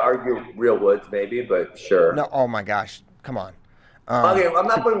 You could argue Real Woods maybe, but sure. No, oh my gosh, come on. Okay, I'm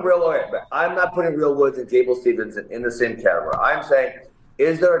not putting Real Woods and Gable Stevens in the same category. I'm saying,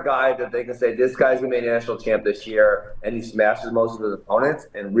 is there a guy that they can say, this guy's going to be a national champ this year, and he smashes most of his opponents,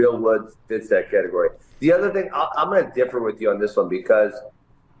 and Real Woods fits that category? The other thing, I'm going to differ with you on this one, because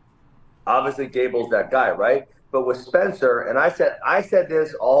obviously Gable's that guy, right? But with Spencer, and I said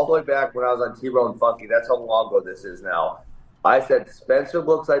this all the way back when I was on T-Row and Funky. That's how long ago this is now. I said, Spencer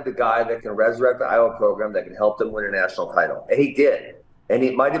looks like the guy that can resurrect the Iowa program, that can help them win a national title. And he did. And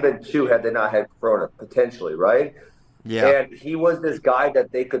it might have been two had they not had Corona, potentially, right? Yeah. And he was this guy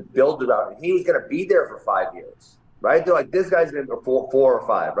that they could build around. And he was going to be there for 5 years, right? They're like, this guy's going to be for 4 or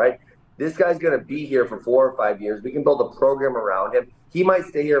 5, right? This guy's going to be here for 4 or 5 years. We can build a program around him. He might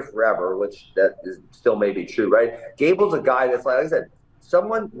stay here forever, which that is still maybe true, right? Gable's a guy that's, like I said,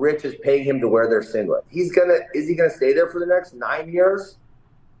 someone rich is paying him to wear their singlet. Is he gonna stay there for the next 9 years?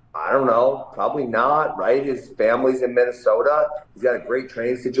 I don't know. Probably not, right? His family's in Minnesota. He's got a great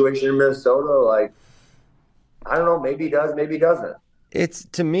training situation in Minnesota. Like, I don't know. Maybe he does. Maybe he doesn't. It's,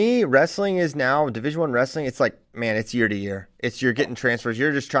 to me, wrestling is now Division I wrestling. It's like, man, it's year to year. You're getting transfers.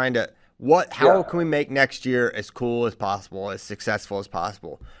 You're just trying to how can we make next year as cool as possible, as successful as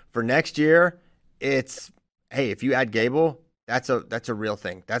possible? For next year, it's, hey, if you add Gable, that's a real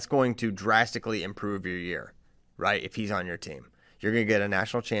thing. That's going to drastically improve your year, right? If he's on your team, you're going to get a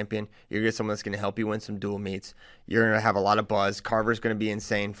national champion. You're going to get someone that's going to help you win some dual meets. You're going to have a lot of buzz. Carver's going to be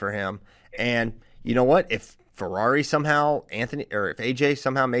insane for him. And you know what? If Ferrari somehow, if AJ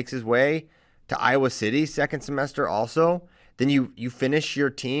somehow makes his way to Iowa City second semester also, then you finish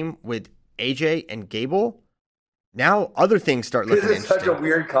your team with AJ and Gable. Now other things start looking interesting. This is such a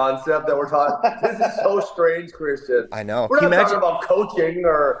weird concept that we're talking. This is so strange, Christian. I know. We're not talking about coaching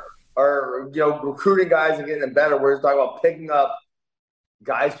or recruiting guys and getting them better. We're just talking about picking up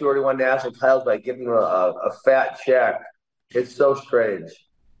guys who already won national titles by giving them a fat check. It's so strange.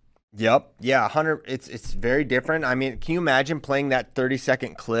 Yep. Yeah. 100. It's very different. I mean, can you imagine playing that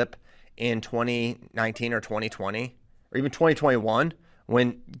 30-second clip in 2019 or 2020 or even 2021?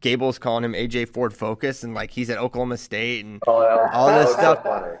 When Gable's calling him AJ Ford Focus and like he's at Oklahoma State and all this stuff.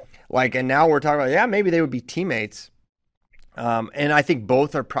 Like, and now we're talking about, maybe they would be teammates. And I think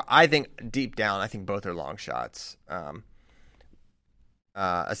both are, I think deep down, I think both are long shots.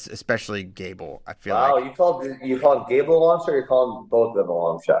 Especially Gable. I feel like. You called Gable a long shot, or you called both of them a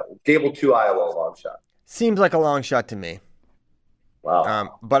long shot? Gable to Iowa a long shot. Seems like a long shot to me.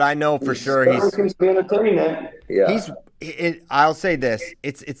 Wow. But I know for sure he's being a turning. Yeah. I'll say this: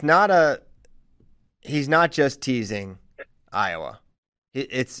 he's not just teasing Iowa.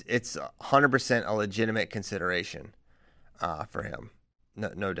 It's 100% a legitimate consideration for him,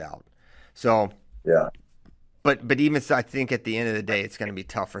 no doubt. So yeah. But even so, I think at the end of the day, it's going to be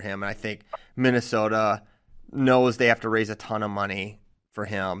tough for him. And I think Minnesota knows they have to raise a ton of money for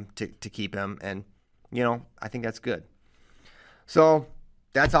him to keep him, and I think that's good. So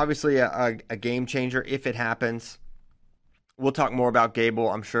that's obviously a game changer if it happens. We'll talk more about Gable.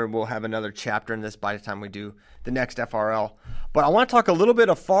 I'm sure we'll have another chapter in this by the time we do the next FRL. But I want to talk a little bit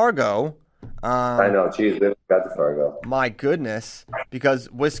of Fargo I know. Geez, we got to Fargo. My goodness, because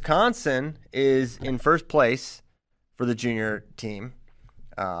Wisconsin is in first place for the junior team.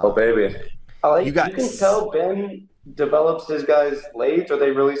 Oh, baby. You can tell Ben develops his guys late, or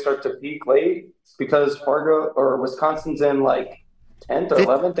they really start to peak late, because Fargo or Wisconsin's in like 10th or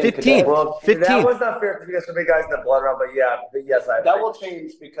 11th. 15th. Well, 15th. That was not fair because we got so many guys in the blood round, but yes, that will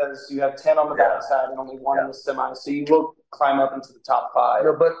change because you have 10 on the backside and only one in the semi, so you will climb up into the top 5.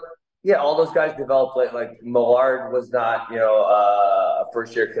 No, but yeah, all those guys developed late. Like Millard was not, a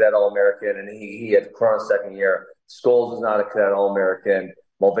first-year cadet All-American, and he had Corona second year. Scholes was not a cadet All-American.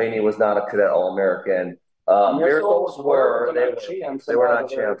 Mulvaney was not a cadet All-American. Miracles were champs. They were not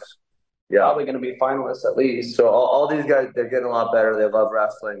champs. Yeah, probably going to be finalists at least. So all these guys, they're getting a lot better. They love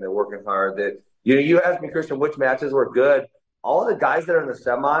wrestling. They're working hard. You asked me, Christian, which matches were good. All the guys that are in the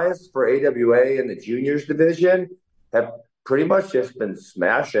semis for AWA in the juniors division have pretty much just been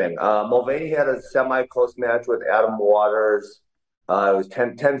smashing. Mulvaney had a semi-close match with Adam Waters. It was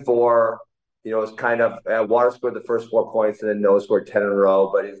 10-4. It was kind of Waters scored the first 4 points, and then Noah scored 10 in a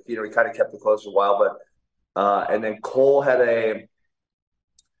row. But he kind of kept it close for a while. But and then Cole had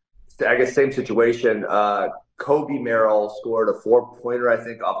same situation. Kobe Merrill scored a 4-pointer, I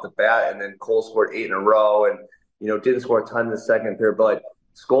think, off the bat, and then Cole scored 8 in a row, and didn't score a ton in the second period. But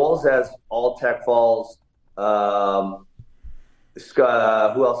Scholes has all tech falls. Who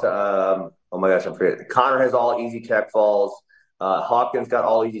else? Oh my gosh, I'm forgetting. Connor has all easy tech falls. Hawkins got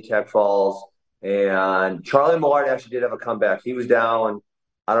all easy tech falls. And Charlie Millard actually did have a comeback. He was down.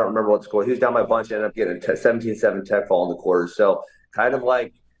 I don't remember what score. He was down by a bunch and ended up getting a 17-7 tech fall in the quarters. So kind of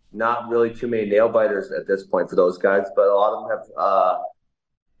like not really too many nail biters at this point for those guys. But a lot of them have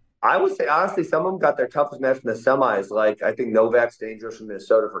I would say, honestly, some of them got their toughest match in the semis. Like, I think Novak's dangerous from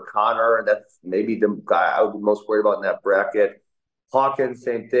Minnesota for Connor, and that's maybe the guy I would be most worried about in that bracket. Hawkins,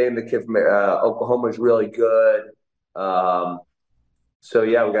 same thing. The kid from Oklahoma is really good. So,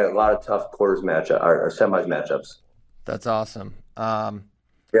 yeah, we got a lot of tough quarters or semis matchups. That's awesome. Of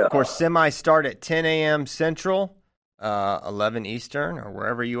course, semis start at 10 a.m. Central, 11 Eastern, or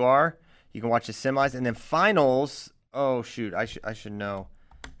wherever you are. You can watch the semis. And then finals, oh, shoot, I should know.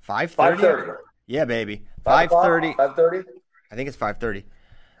 5:30? Yeah, baby. 5:30. 5:30? I think it's 5:30.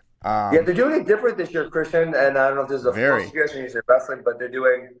 Yeah, they're doing it different this year, Christian. And I don't know if this is a full suggestion you wrestling, but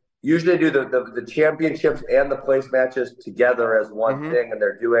usually do the championships and the place matches together as one thing, and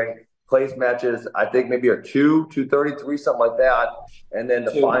they're doing place matches. I think maybe are 2:33, something like that, and then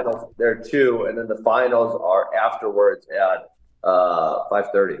the finals they're 2, and then the finals are afterwards at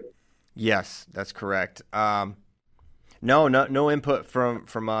 5:30. Yes, that's correct. No input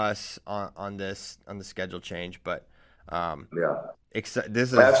from us on the schedule change, but this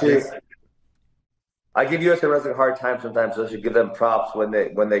is actually. I give USA Wrestling a hard time sometimes, so I should give them props when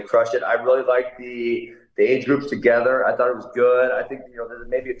they crush it. I really like the age groups together. I thought it was good. I think there's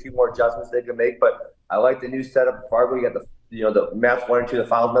maybe a few more adjustments they can make, but I like the new setup at Fargo. You got the match 1 and 2, the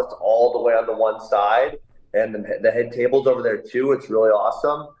finals match all the way on the one side, and the head tables over there too. It's really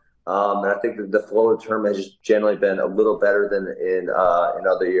awesome. And I think that the flow of the tournament has just generally been a little better than in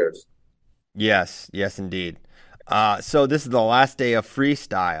other years. Yes, indeed. So this is the last day of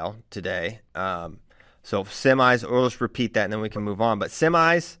freestyle today. So semis, or let's repeat that and then we can move on. But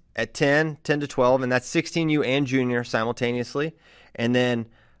semis at 10 to 12, and that's 16U and junior simultaneously. And then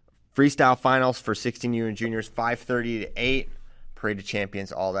freestyle finals for 16U and juniors, 5:30 to 8, Parade of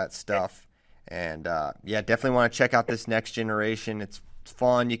Champions, all that stuff. And, definitely want to check out this next generation. It's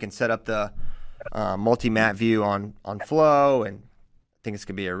fun. You can set up the multi-mat view on Flow, and I think it's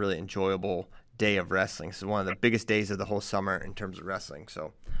going to be a really enjoyable day of wrestling. This is one of the biggest days of the whole summer in terms of wrestling.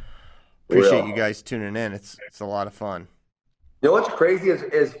 So appreciate you guys tuning in. It's a lot of fun. What's crazy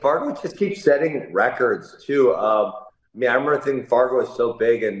is Fargo just keeps setting records too. I remember thinking Fargo was so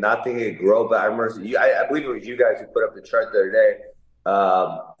big and not thinking it'd grow, but I remember I believe it was you guys who put up the chart the other day.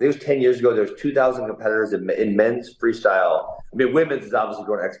 It was 10 years ago. There was 2,000 competitors in men's freestyle. Women's is obviously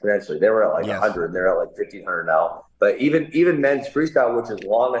growing exponentially. They were at 100, and they're at 1,500 now. But even men's freestyle, which is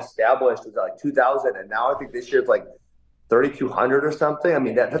long established, was at 2,000, and now I think this year it's 3,200 or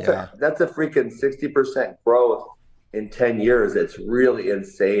something. That's a freaking 60% growth in 10 years. It's really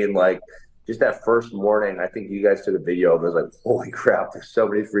insane. Just that first morning, I think you guys took a video of it. It was holy crap, there's so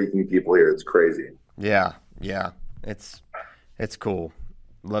many freaking people here. It's crazy. Yeah. It's cool.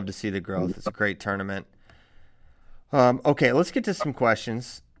 Love to see the growth. It's a great tournament. Okay, let's get to some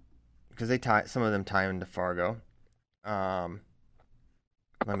questions because some of them tie into Fargo. Let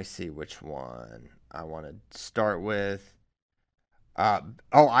me see which one I want to start with.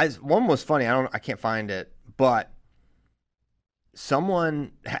 One was funny. I can't find it, but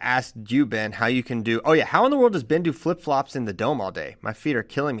someone asked you, Ben, how you can do. Oh yeah, how in the world does Ben do flip flops in the dome all day? My feet are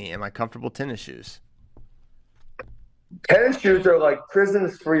killing me. Am I comfortable tennis shoes? Tennis shoes are like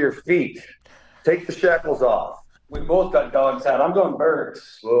prisons for your feet. Take the shackles off. We both got dogs out. I'm going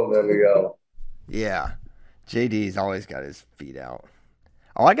birds. Well, there we go. Yeah, JD's always got his feet out.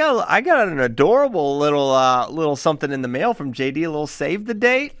 Oh, I got an adorable little something in the mail from JD. A little save the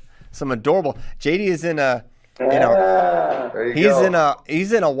date. Some adorable. JD is in a.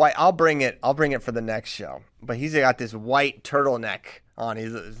 He's in a white. I'll bring it for the next show. But he's got this white turtleneck on.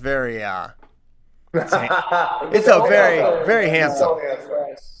 He's very it's a very handsome.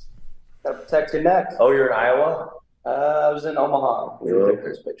 Gotta protect your neck. Oh, you're in Iowa? I was in Omaha. We took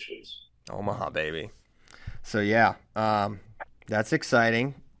those pictures. Omaha, baby. So yeah, that's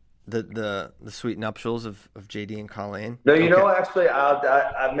exciting. The sweet nuptials of JD and Colleen. No, you know, actually,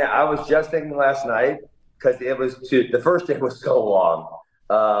 I was just thinking last night because it was the first day was so long,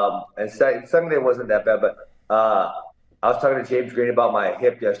 and second day wasn't that bad. But I was talking to James Green about my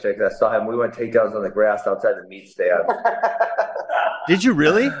hip yesterday because I saw him. We went takedowns on the grass outside the meat stand. Did you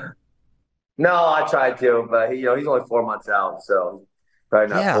really? No, I tried to, but he's only 4 months out, so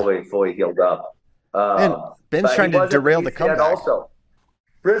probably not fully healed up. And Ben's trying to derail the comeback. Also,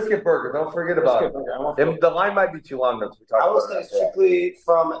 brisket burger. Don't forget about it. The line might be too long. I will say strictly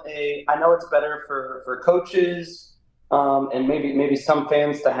I know it's better for coaches and maybe some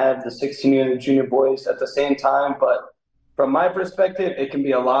fans to have the 16U and the junior boys at the same time, but from my perspective, it can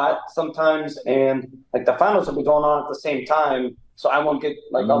be a lot sometimes, and like the finals will be going on at the same time, so I won't get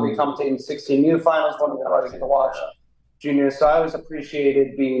I'll be commentating 16U finals, won't get to watch juniors. So I always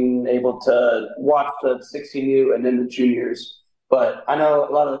appreciated being able to watch the 16U and then the juniors. But I know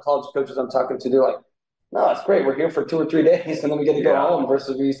a lot of the college coaches I'm talking to, they're like, "No, it's great. We're here for 2 or 3 days, and then we get to go home."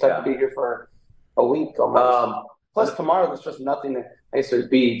 Versus we used to have to be here for a week almost. Plus tomorrow there's just nothing. I guess there's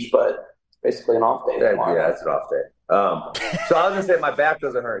beach, but basically an off day tomorrow. Yeah, it's an off day. So I was gonna say my back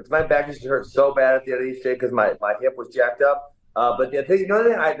doesn't hurt. My back used to hurt so bad at the end of each day because my hip was jacked up. But the thing,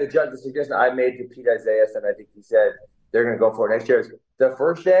 the suggestion I made to Pete Isaias, and I think he said they're gonna go for it next year, is the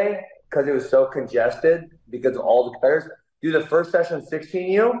first day, because it was so congested because of all the players, do the first session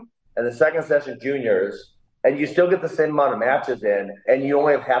 16U and the second session juniors, and you still get the same amount of matches in, and you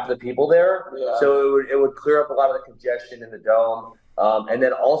only have half the people there. Yeah. So it would clear up a lot of the congestion in the dome. And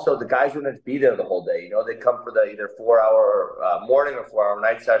then also the guys wouldn't be there the whole day. They come for the either 4-hour morning or 4-hour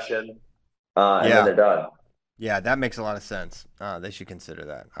night session, and then they're done. Yeah, that makes a lot of sense. They should consider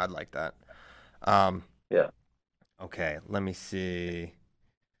that. I'd like that. Yeah. Okay, let me see.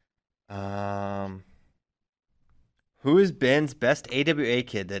 Who is Ben's best AWA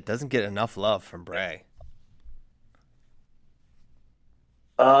kid that doesn't get enough love from Bray?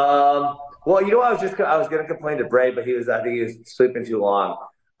 Well, I was going to complain to Bray, but I think he was sleeping too long.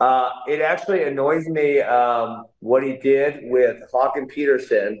 It actually annoys me what he did with Hawken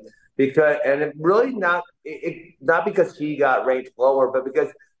Peterson it really not because he got ranked lower, but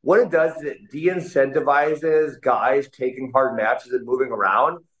because what it does is it de-incentivizes guys taking hard matches and moving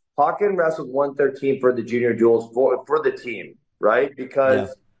around. Hawken wrestled 113 for the junior duels for the team, right?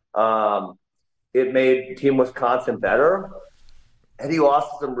 Because it made Team Wisconsin better. And he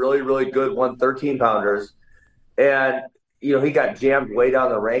lost some really, really good 113-pounders. And, he got jammed way down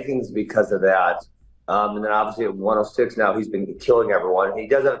the rankings because of that. And then obviously at 106 now, he's been killing everyone. He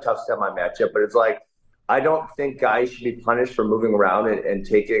does have a tough semi-matchup, but it's like, I don't think guys should be punished for moving around and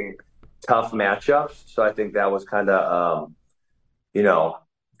taking tough matchups. So I think that was kind of,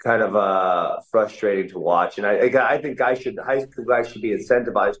 frustrating to watch. And I think high school guys should be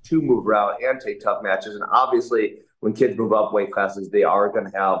incentivized to move around and take tough matches. And obviously, when kids move up weight classes, they are going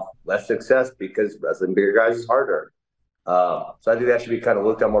to have less success because wrestling bigger guys is harder. So I think that should be kind of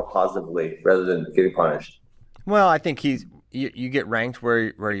looked at more positively rather than getting punished. Well, I think you get ranked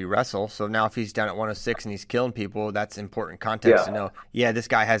where you wrestle. So now if he's down at 106 and he's killing people, that's important context to know. Yeah, this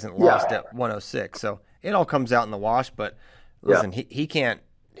guy hasn't lost at 106. So it all comes out in the wash. But listen, he can't.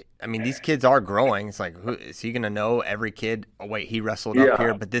 I mean, these kids are growing. It's like, is he going to know every kid? Oh, wait, he wrestled up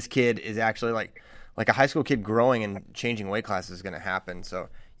here, but this kid is actually like a high school kid growing and changing weight classes is going to happen. So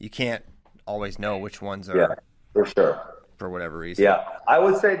you can't always know which ones are. Yeah, for sure. For whatever reason. Yeah, I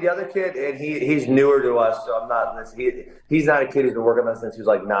would say the other kid, and he's newer to us, so I'm not. He's not a kid who's been working with us since he was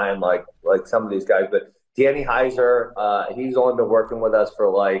like 9, like some of these guys. But Danny Heiser, he's only been working with us for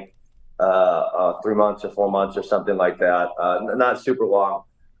like 3 months or 4 months or something like that. Not super long.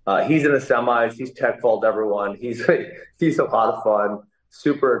 He's in the semis. He's tech fault everyone. He's a lot of fun.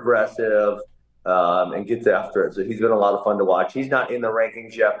 Super aggressive. and gets after it. So he's been a lot of fun to watch. He's not in the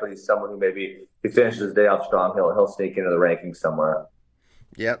rankings yet, but he's someone who maybe if he finishes his day off strong, he'll sneak into the rankings somewhere.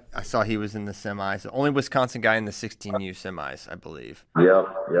 Yep, I saw he was in the semis. The only Wisconsin guy in the 16U semis, I believe.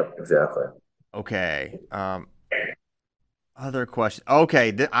 Yep, exactly. Okay. Other question.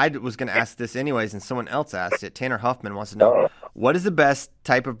 Okay, I was going to ask this anyways, and someone else asked it. Tanner Huffman wants to know, what is the best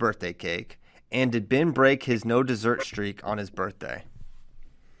type of birthday cake? And did Ben break his no dessert streak on his birthday?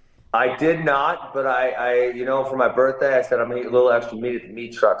 I did not, but I for my birthday, I said I'm going to eat a little extra meat at the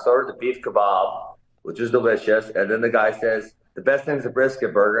meat truck. So I ordered the beef kebab, which is delicious. And then the guy says, the best thing is a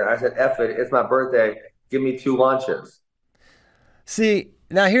brisket burger. And I said, F it, it's my birthday. Give me 2 lunches. See,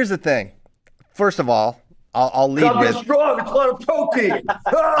 now here's the thing. First of all, I'll lead with strong. It's a lot of protein.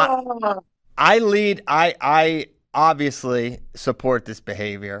 I obviously support this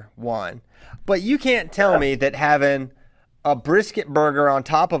behavior, one. But you can't tell me that having a brisket burger on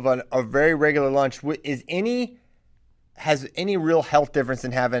top of a very regular lunch has any real health difference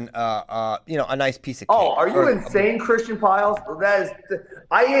in having a nice piece of cake. Oh, are you insane, Christian Piles?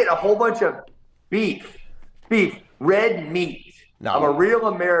 I ate a whole bunch of beef, red meat. No. I'm a real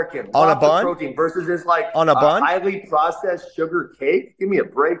American. On Lots a bun? of protein versus this on a bun? highly processed sugar cake. Give me a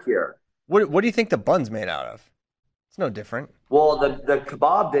break here. What do you think the bun's made out of? It's no different. Well, the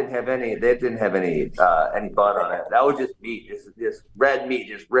kebab didn't have any. They didn't have any bun on it. That was just meat, just red meat,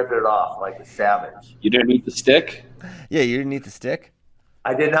 just ripping it off like a savage. You didn't eat the stick? Yeah, you didn't eat the stick.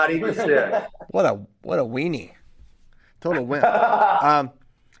 I did not eat the stick. What a weenie. Total win.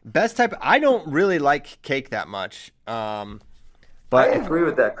 Best type. I don't really like cake that much. But I agree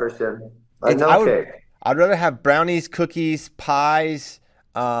with that, Christian. Cake. I'd rather have brownies, cookies, pies.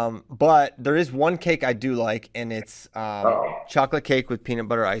 But there is one cake I do like, and it's chocolate cake with peanut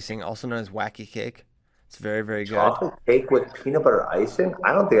butter icing, also known as wacky cake. It's very, very good. Chocolate cake with peanut butter icing?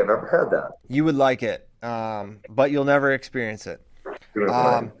 I don't think I've ever had that. You would like it, but you'll never experience it.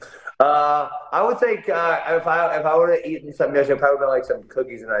 I would say if I were to eat something, I'd probably like some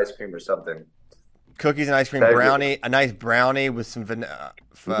cookies and ice cream or something. Cookies and ice cream, brownie, a nice brownie with some vanilla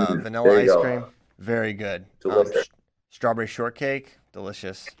ice cream. Very good. Delicious. Strawberry shortcake,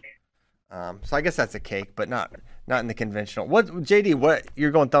 delicious. So I guess that's a cake, but not in the conventional. What, JD? What,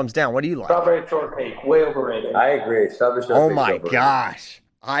 you're going thumbs down? What do you like? Strawberry shortcake, way overrated. I agree. Strawberry shortcake. Oh my gosh,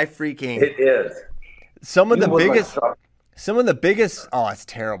 it is. Some of the biggest. Oh, it's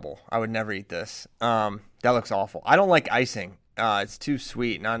terrible. I would never eat this. That looks awful. I don't like icing. It's too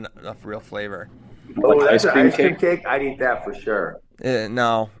sweet, not enough real flavor. Oh, that's an ice cream cake? I'd eat that for sure.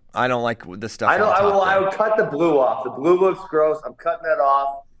 No, I don't like the stuff. I would cut the blue off. The blue looks gross. I'm cutting that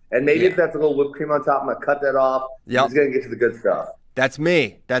off. And maybe if that's a little whipped cream on top, I'm going to cut that off. Yep. I'm just going to get to the good stuff. That's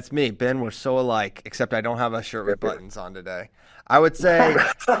me. Ben, we're so alike, except I don't have a shirt with buttons on today. I would say,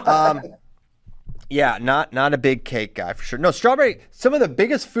 not a big cake guy for sure. No, strawberry. Some of the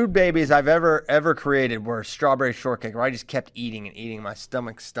biggest food babies I've ever created were strawberry shortcake, where I just kept eating and eating. My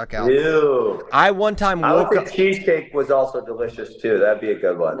stomach stuck out. Ew. I one time woke up. Cheesecake was also delicious too. That'd be a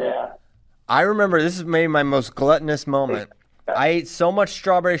good one. Yeah. I remember this is maybe my most gluttonous moment. I ate so much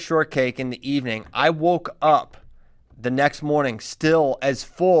strawberry shortcake in the evening. I woke up the next morning still as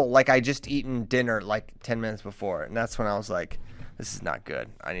full, like I just eaten dinner like 10 minutes before, and that's when I was like, this is not good.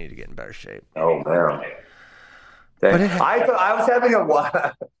 I need to get in better shape. Oh, man. I was having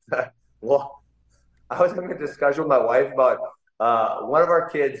a discussion with my wife about one of our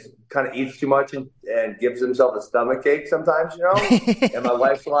kids kind of eats too much and gives himself a stomach ache sometimes, And my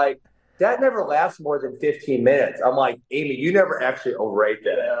wife's like, that never lasts more than 15 minutes. I'm like, Amy, you never actually overate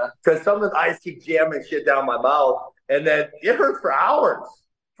that. Because sometimes I just keep jamming shit down my mouth, and then it hurts for hours.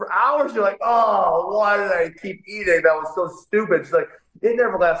 For hours, you're like, oh, why did I keep eating? That was so stupid. She's like, it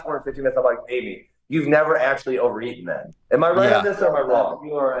never lasts more than 15 minutes. I'm like, Amy, you've never actually overeaten then. Am I right on this or am I wrong?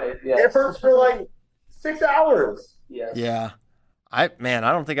 You are right. Yeah. It hurts for like 6 hours. Yes. Yeah. I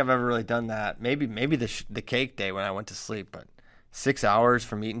don't think I've ever really done that. Maybe the cake day when I went to sleep, but 6 hours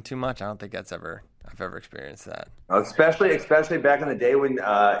from eating too much, I don't think I've ever experienced that. Especially back in the day when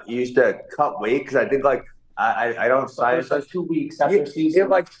you used to cut weight, because I think like I don't It's like 2 weeks after season. It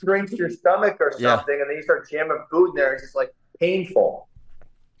like shrinks your stomach or something, and then you start jamming food in there. It's just like painful.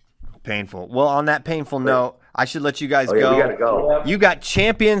 Painful. Well, on that painful note, I should let you guys go. Yeah, we gotta go. You got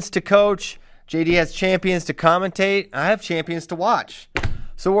champions to coach. JD has champions to commentate. I have champions to watch.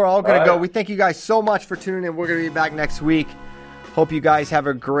 So we're all going to go. We thank you guys so much for tuning in. We're going to be back next week. Hope you guys have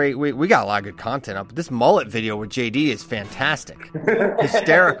a great week. We got a lot of good content up. This mullet video with JD is fantastic.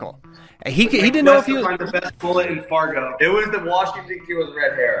 Hysterical. He didn't know if he was the best mullet in Fargo. It was the Washington kid with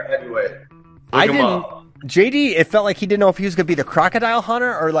red hair, heavyweight. JD, it felt like he didn't know if he was going to be the crocodile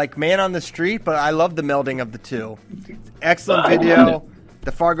hunter or like man on the street, but I love the melding of the two. Excellent video.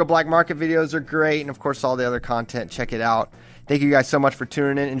 The Fargo Black Market videos are great, and of course all the other content. Check it out. Thank you guys so much for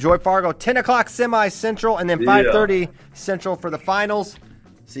tuning in. Enjoy Fargo. 10 o'clock semi Central, and then 5:30 Central for the finals.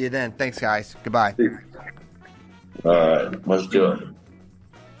 See you then. Thanks, guys. Goodbye. All right, let's do it.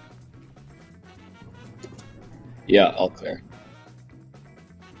 Yeah, all clear.